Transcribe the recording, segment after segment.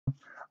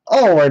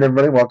Alright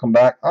everybody, welcome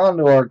back on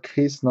to our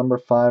case number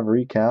 5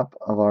 recap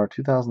of our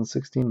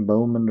 2016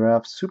 Bowman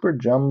Draft Super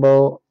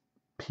Jumbo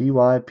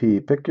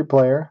PYP. Pick your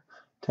player,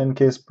 10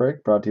 case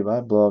break, brought to you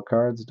by Blowout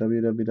Cards,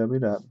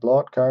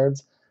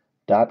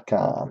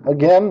 www.blowoutcards.com.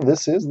 Again,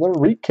 this is the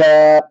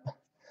recap.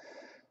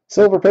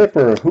 Silver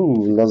paper,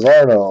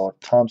 Lazardo,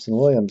 Thompson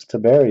Williams,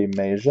 Taberi,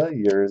 Meja,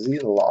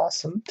 Yerzy,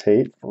 Lawson,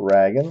 Tate,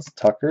 Raggins,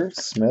 Tucker,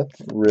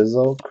 Smith,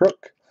 Rizzo,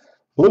 Crook.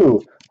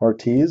 Blue,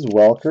 Ortiz,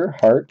 Welker,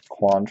 Hart,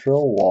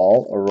 Quantrill,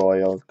 Wall,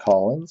 Arroyo,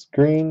 Collins.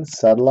 Green,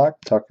 Sedlock,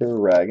 Tucker,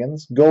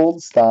 Raggins.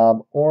 Gold,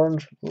 Staub,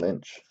 Orange,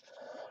 Lynch.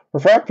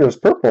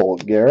 Refractors, purple,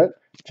 Garrett,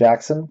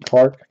 Jackson,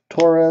 Clark,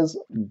 Torres,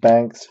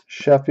 Banks,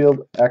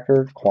 Sheffield,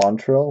 Ecker,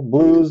 Quantrill.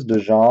 Blues,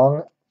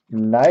 DeJong,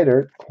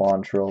 Neidert,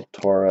 Quantrill,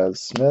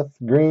 Torres, Smith.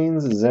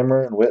 Greens,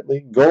 Zimmer and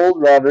Whitley.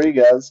 Gold,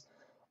 Rodriguez.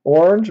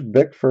 Orange,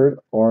 Bickford,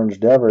 Orange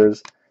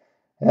Devers.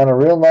 And a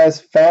real nice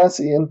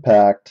fantasy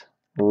impact.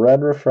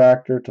 Red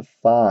refractor to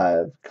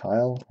 5,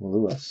 Kyle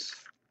Lewis.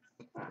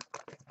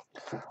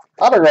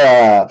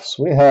 Autographs.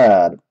 We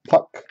had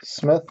Puck,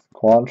 Smith,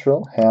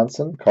 Quantrill,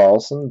 Hansen,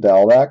 Carlson,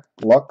 Delvac,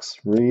 Lux,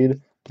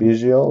 Reed,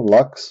 Biggio,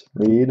 Lux,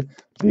 Reed,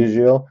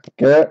 Biggio,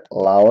 Garrett,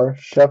 Lauer,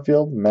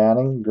 Sheffield,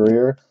 Manning,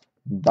 Greer,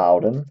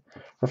 Bowden.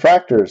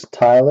 Refractors,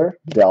 Tyler,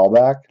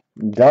 Delvac,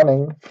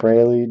 Dunning,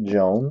 Fraley,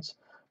 Jones.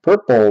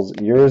 Purples,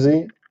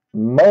 Yerzy,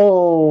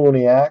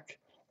 Moniak,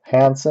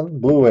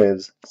 Hansen. Blue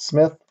Waves,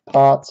 Smith,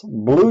 Potts,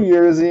 Blue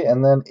Yerzy,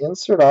 and then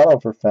insert auto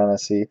for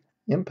fantasy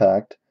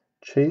impact,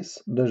 Chase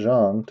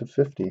DeJong to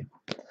 50.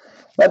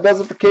 That does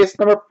it for case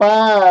number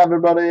 5,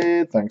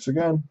 everybody. Thanks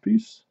again.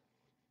 Peace.